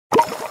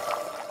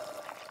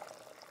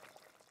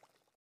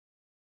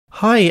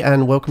Hi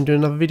and welcome to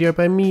another video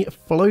by me,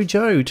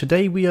 FlowJo.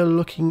 Today we are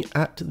looking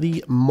at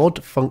the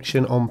mod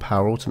function on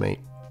PowerAutomate.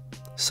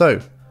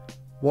 So,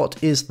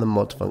 what is the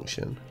mod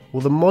function?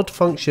 Well, the mod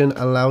function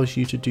allows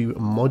you to do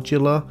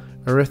modular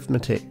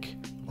arithmetic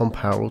on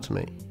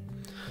PowerAutomate.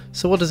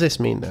 So what does this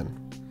mean then?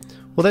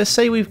 Well, let's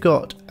say we've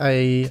got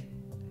a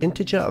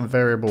integer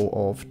variable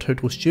of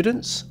total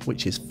students,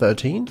 which is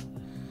 13.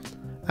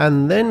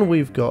 And then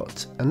we've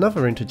got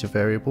another integer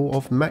variable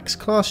of max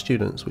class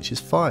students, which is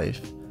 5.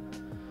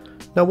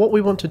 Now what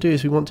we want to do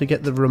is we want to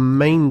get the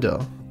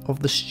remainder of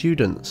the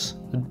students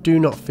that do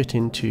not fit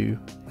into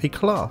a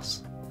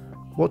class.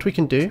 What we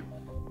can do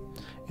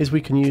is we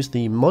can use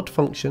the mod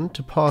function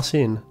to pass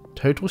in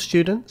total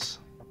students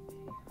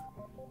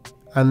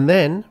and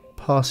then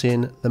pass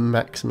in the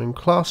maximum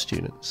class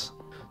students.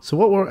 So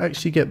what we'll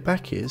actually get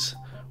back is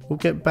we'll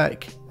get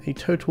back a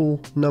total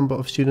number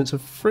of students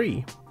of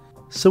 3.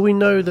 So we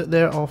know that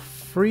there are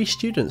 3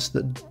 students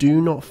that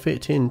do not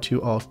fit into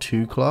our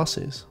 2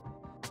 classes.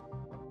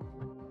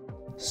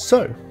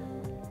 So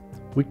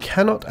we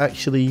cannot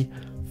actually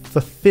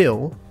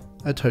fulfill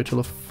a total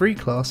of 3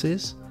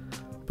 classes,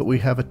 but we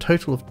have a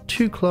total of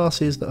 2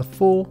 classes that are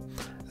full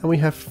and we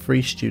have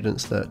 3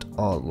 students that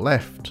are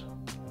left.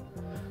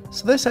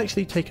 So let's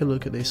actually take a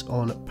look at this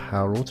on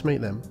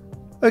PowerAutomate then.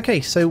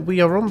 Okay, so we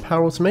are on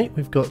PowerAutomate.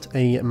 We've got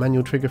a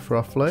manual trigger for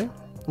our flow.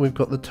 We've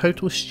got the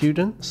total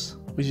students,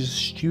 which is a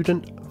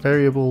student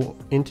variable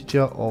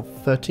integer of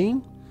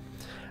 13.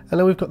 And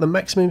then we've got the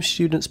maximum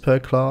students per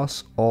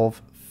class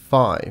of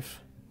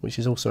 5, which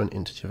is also an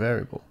integer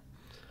variable.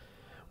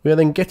 We are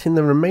then getting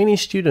the remaining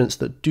students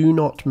that do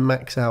not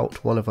max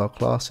out one of our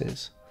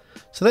classes.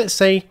 So let's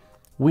say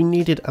we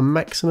needed a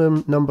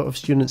maximum number of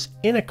students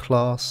in a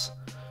class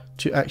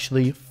to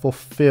actually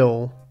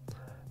fulfill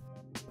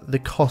the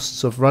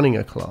costs of running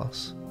a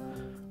class.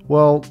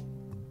 Well,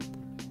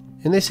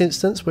 in this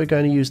instance we're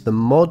going to use the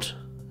mod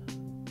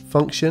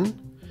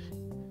function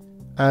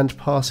and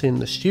pass in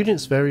the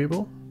students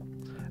variable,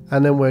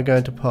 and then we're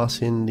going to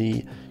pass in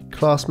the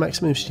class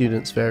maximum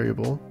students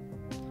variable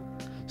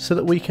so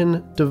that we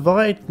can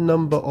divide the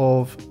number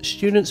of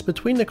students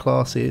between the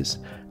classes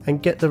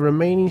and get the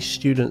remaining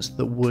students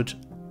that would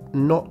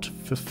not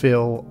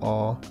fulfill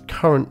our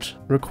current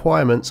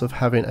requirements of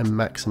having a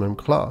maximum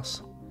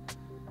class.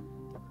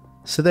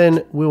 So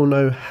then we'll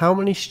know how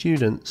many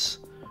students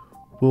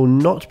will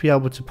not be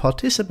able to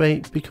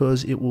participate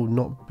because it will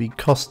not be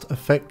cost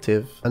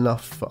effective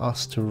enough for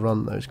us to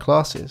run those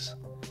classes.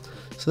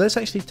 So let's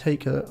actually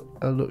take a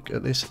look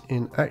at this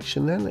in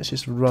action then. Let's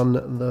just run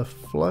the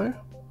flow.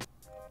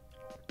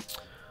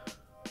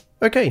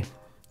 Okay,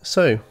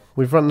 so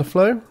we've run the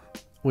flow,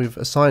 we've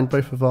assigned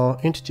both of our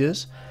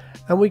integers,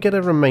 and we get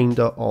a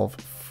remainder of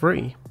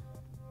 3.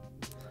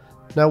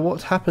 Now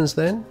what happens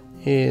then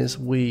is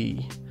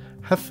we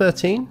have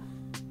 13,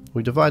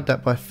 we divide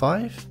that by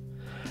 5,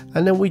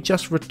 and then we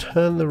just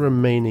return the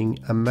remaining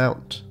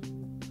amount,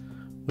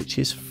 which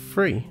is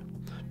 3.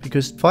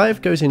 Because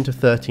 5 goes into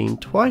 13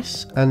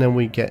 twice, and then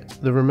we get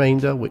the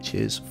remainder, which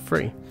is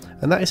 3.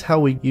 And that is how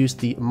we use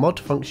the mod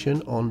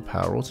function on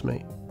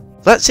PowerAutomate.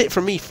 That's it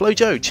from me,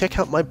 FlowJo. Check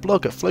out my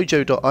blog at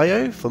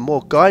flowjo.io for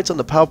more guides on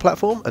the Power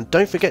Platform, and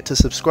don't forget to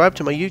subscribe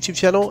to my YouTube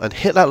channel and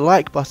hit that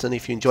like button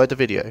if you enjoyed the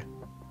video.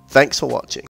 Thanks for watching.